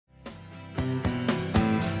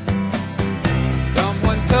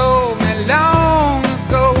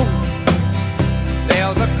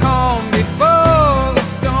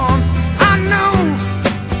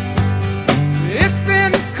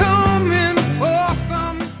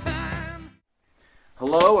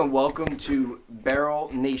and welcome to Barrel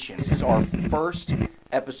Nation. This is our first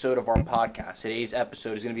episode of our podcast. Today's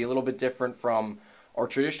episode is going to be a little bit different from our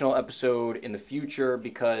traditional episode in the future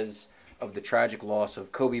because of the tragic loss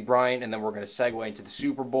of Kobe Bryant, and then we're going to segue into the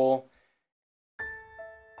Super Bowl.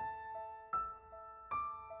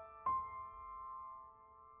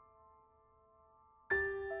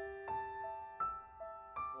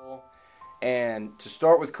 And to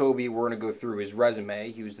start with Kobe, we're going to go through his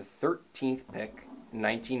resume. He was the 13th pick in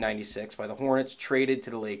 1996 by the Hornets, traded to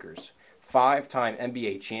the Lakers. 5-time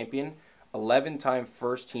NBA champion, 11-time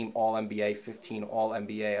first-team All-NBA, 15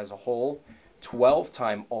 All-NBA as a whole,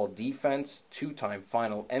 12-time All-Defense, 2-time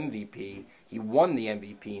Final MVP. He won the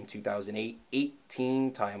MVP in 2008,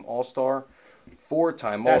 18-time All-Star,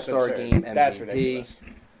 4-time All-Star Game MVP. That's ridiculous.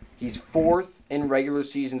 He's fourth in regular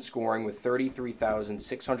season scoring with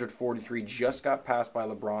 33,643. Just got passed by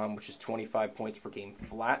LeBron, which is 25 points per game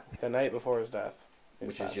flat. The night before his death.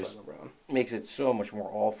 Which is just makes it so much more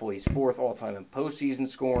awful. He's fourth all-time in postseason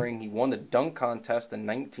scoring. He won the dunk contest in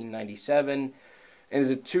 1997 and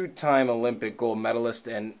is a two-time Olympic gold medalist.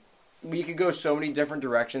 And we could go so many different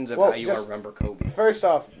directions of how you want to remember Kobe. First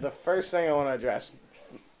off, the first thing I want to address,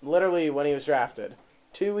 literally when he was drafted,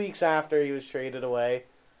 2 weeks after he was traded away,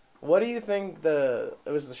 what do you think it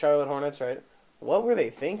was the Charlotte Hornets, right? What were they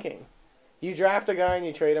thinking? You draft a guy and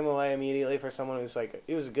you trade him away immediately for someone who's like,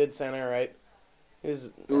 he was a good center, right? It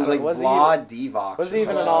was like Vlad Divac. Was he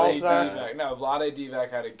even an all-star? No, Vlade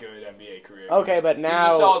Divac had a good NBA career. Okay, but now...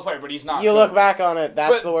 He's a solid player, but he's not... You look back on it,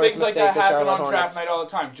 that's the worst mistake the Charlotte Hornets... Things like that happen on draft night all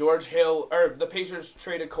the time. George Hill... the Pacers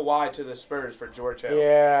traded Kawhi to the Spurs for George Hill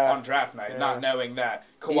on draft night, not knowing that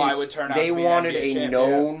Kawhi would turn out to be an NBA champion. They wanted a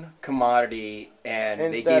known commodity, and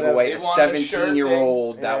they gave away a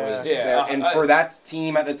 17-year-old that was... and for that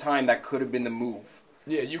team at the time, that could have been the move.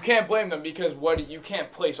 Yeah, you can't blame them because you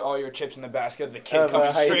can't place all your chips in the basket. The kid comes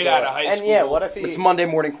straight out of high school. And yeah, what if it's Monday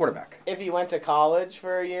morning quarterback? If he went to college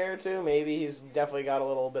for a year or two, maybe he's definitely got a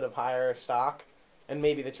little bit of higher stock, and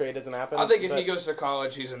maybe the trade doesn't happen. I think if he goes to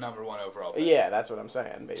college, he's a number one overall pick. Yeah, that's what I'm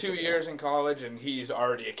saying, basically. 2 years in college, and he's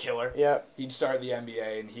already a killer. Yeah. He'd start the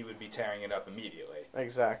NBA, and he would be tearing it up immediately.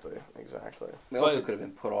 Exactly. They also could have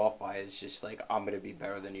been put off by his just like, I'm going to be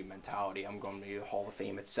better than you mentality. I'm going to be the Hall of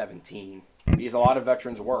Fame at 17. Because a lot of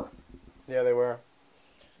veterans were. Yeah, they were.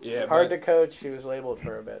 Yeah, hard to coach. He was labeled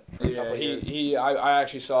for a bit. For a couple years. I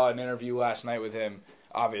actually saw an interview last night with him.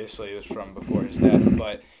 Obviously, it was from before his death,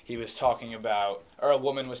 but he was talking about, or a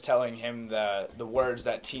woman was telling him the words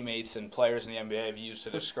that teammates and players in the NBA have used to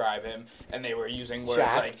describe him, and they were using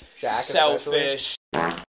words like selfish,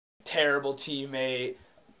 terrible teammate,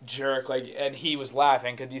 jerk, and he was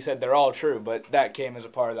laughing because he said they're all true, but that came as a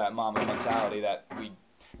part of that Mamba mentality that we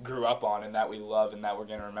grew up on and that we love and that we're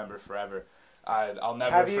going to remember forever. I'll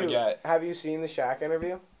never forget. Have you seen the Shaq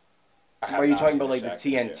interview? Are you talking about like the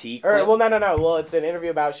TNT clip? Well, no. Well, it's an interview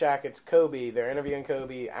about Shaq. It's Kobe. They're interviewing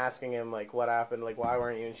Kobe, asking him like what happened, like why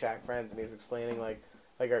weren't you and Shaq friends? And he's explaining like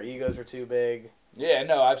our egos are too big. Yeah,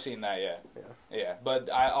 no, I've seen that. Yeah. But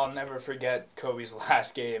I'll never forget Kobe's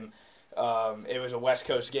last game. It was a West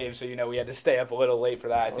Coast game, so we had to stay up a little late for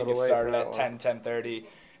that. I think it started at 10:30.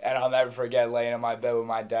 And I'll never forget laying in my bed with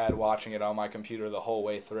my dad watching it on my computer the whole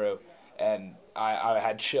way through. And I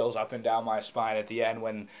had chills up and down my spine at the end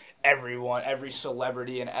when every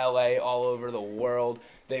celebrity in L.A., all over the world,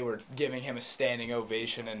 they were giving him a standing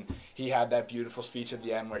ovation. And he had that beautiful speech at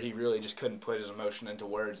the end where he really just couldn't put his emotion into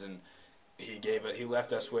words. And he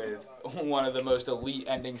left us with one of the most elite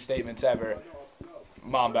ending statements ever.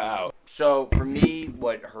 Mamba out. So for me,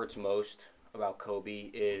 what hurts most about Kobe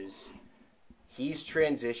is... he's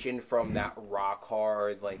transitioned from that rock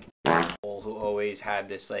hard, like, who always had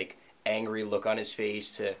this, like, angry look on his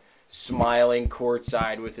face to smiling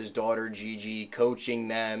courtside with his daughter Gigi, coaching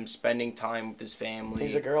them, spending time with his family.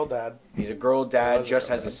 He's a girl dad. Just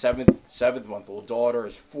has a seventh-month-old daughter,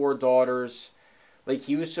 has 4 daughters. Like,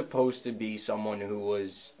 he was supposed to be someone who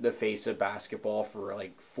was the face of basketball for,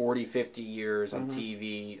 like, 40, 50 years on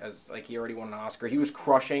TV. As like, he already won an Oscar. He was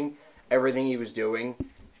crushing everything he was doing.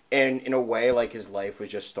 And in a way, like, his life was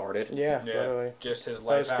just started. Yeah, literally. Just his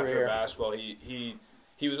life after basketball. He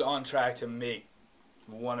was on track to make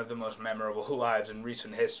one of the most memorable lives in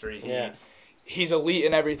recent history. He's elite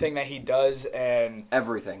in everything that he does. And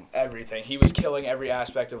Everything. He was killing every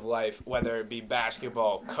aspect of life, whether it be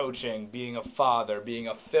basketball, coaching, being a father, being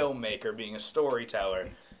a filmmaker, being a storyteller.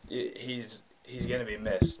 He's going to be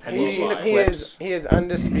missed. He is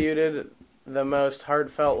undisputed the most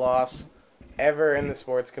heartfelt loss ever in the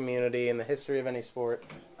sports community, in the history of any sport.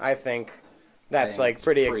 I think that's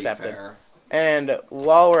pretty accepted. Fair. And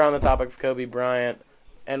while we're on the topic of Kobe Bryant,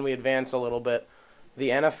 and we advance a little bit, The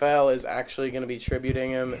NFL is actually going to be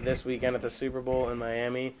tributing him this weekend at the Super Bowl in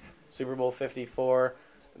Miami, Super Bowl 54.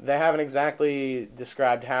 They haven't exactly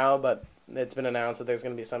described how, but it's been announced that there's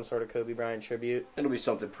going to be some sort of Kobe Bryant tribute. It'll be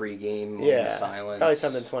something pregame, Yeah, silence. probably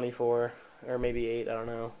something 24 or maybe 8, I don't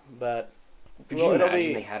know. But Could you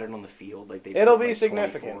imagine they had it on the field? Like it'll be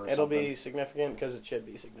significant. It'll be significant because it should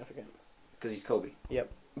be significant. Because he's Kobe. Yep.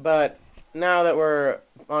 But now that we're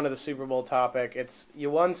onto the Super Bowl topic, it's you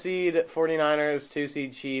 1 seed 49ers, 2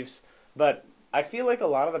 seed Chiefs. But I feel like a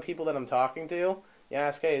lot of the people that I'm talking to, you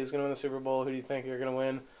ask, hey, who's going to win the Super Bowl? Who do you think you're going to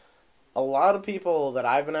win? A lot of people that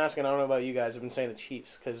I've been asking, I don't know about you guys, have been saying the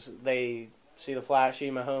Chiefs because they see the flashy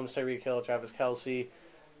Mahomes, Tyreek Hill, Travis Kelce,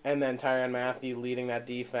 and then Tyrann Mathieu leading that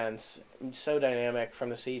defense. So dynamic from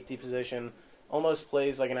the safety position. Almost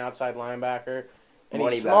plays like an outside linebacker. And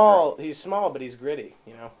he's small, but he's gritty,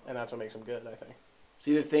 and that's what makes him good, I think.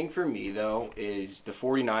 See, the thing for me, though, is the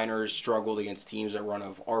 49ers struggled against teams that run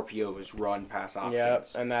of RPOs, run pass options.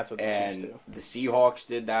 Yeah, and that's what the Chiefs do. The Seahawks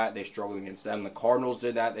did that. They struggled against them. The Cardinals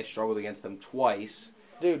did that. They struggled against them twice.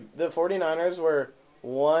 Dude, the 49ers were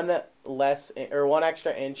one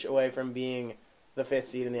extra inch away from being the 5th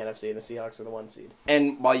seed in the NFC, and the Seahawks are the 1 seed.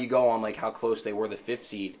 And while you go on like how close they were the 5th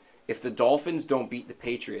seed, if the Dolphins don't beat the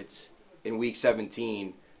Patriots in Week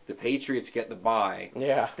 17, the Patriots get the bye.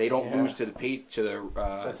 Yeah, they don't lose to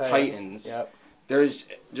the Titans. Yep. There's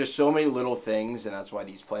just so many little things, and that's why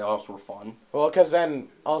these playoffs were fun. Well, because then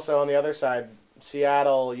also on the other side,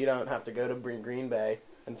 Seattle, you don't have to go to Green Bay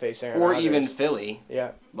and face Aaron Rodgers. Or even Philly.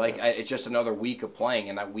 Yeah. It's just another week of playing,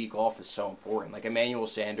 and that week off is so important. Like Emmanuel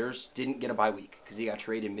Sanders didn't get a bye week because he got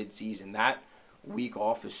traded mid-season. That week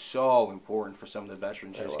off is so important for some of the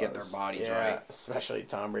veterans to just get their bodies right. Especially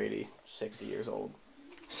Tom Brady, 60 years old.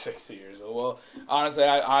 60 years old. Well, honestly,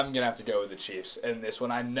 I'm going to have to go with the Chiefs in this one.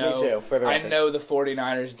 I know, Me too, for the record. I know the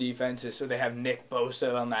 49ers defense is, so they have Nick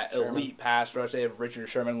Bosa on that elite pass rush. They have Richard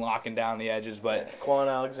Sherman locking down the edges, but Quan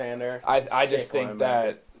Alexander. I just think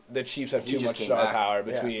that the Chiefs have too much star power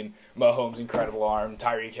between Mahomes' incredible arm,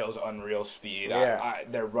 Tyreek Hill's unreal speed. Yeah.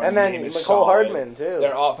 Their running and then game is McCole solid. Hardman too.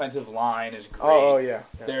 Their offensive line is great. Oh yeah.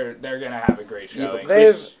 They're gonna have a great showing.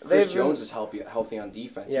 Chris Jones is healthy on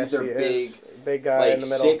defense. Yes, he's their big guy in the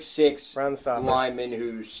middle, 6'6" lineman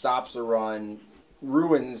who stops the run,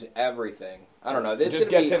 ruins everything. I don't know. This just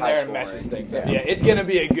gets in there and messes things up. Yeah, it's gonna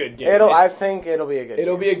be a good game. I think it'll be a good game.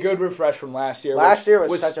 It'll be a good refresh from last year. Last year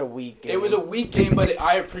was such a weak game. It was a weak game, but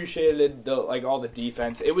I appreciated all the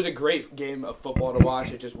defense. It was a great game of football to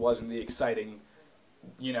watch. It just wasn't the exciting,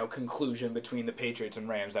 conclusion between the Patriots and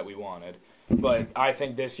Rams that we wanted. But I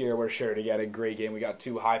think this year we're sure to get a great game. We got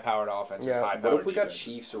 2 high-powered offenses, high-powered What if we got defenses.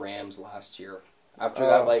 Chiefs-Rams last year? After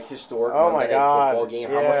that historic Monday night football game,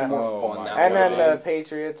 how much more fun that was. And then the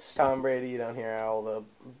Patriots, Tom Brady, you don't hear all the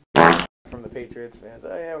from the Patriots fans.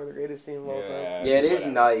 Oh yeah, we're the greatest team of all time. Yeah, it is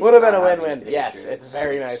nice. Would have been a win-win. Yes, it's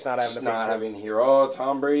very nice not having the Patriots. Not having here.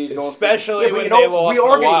 Tom Brady's going. Especially when they lost the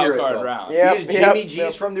wild card round. Yeah, Jimmy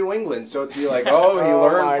G's from New England, so it's be like, he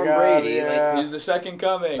learned from Brady. Yeah. He's the second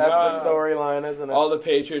coming. That's the storyline, isn't it? All the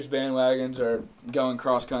Patriots bandwagons are going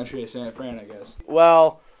cross country to San Fran, I guess.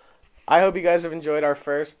 Well, I hope you guys have enjoyed our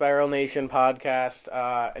first Barrel Nation podcast.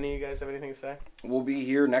 Any of you guys have anything to say? We'll be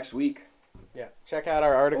here next week. Yeah. Check out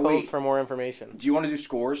our articles for more information. Do you want to do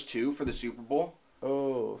scores, too, for the Super Bowl?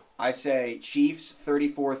 Oh. I say Chiefs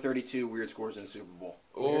 34-32, weird scores in the Super Bowl.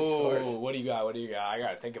 Weird scores. What do you got? I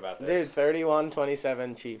got to think about this. Dude,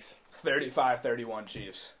 31-27 Chiefs. 35-31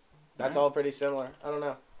 Chiefs. That's all pretty similar. I don't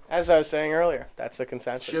know. As I was saying earlier, that's the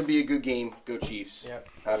consensus. Should be a good game. Go Chiefs. Yep.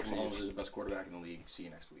 Patrick Mahomes is the best quarterback in the league. See you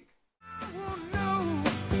next week. I won't know.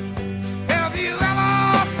 Have you ever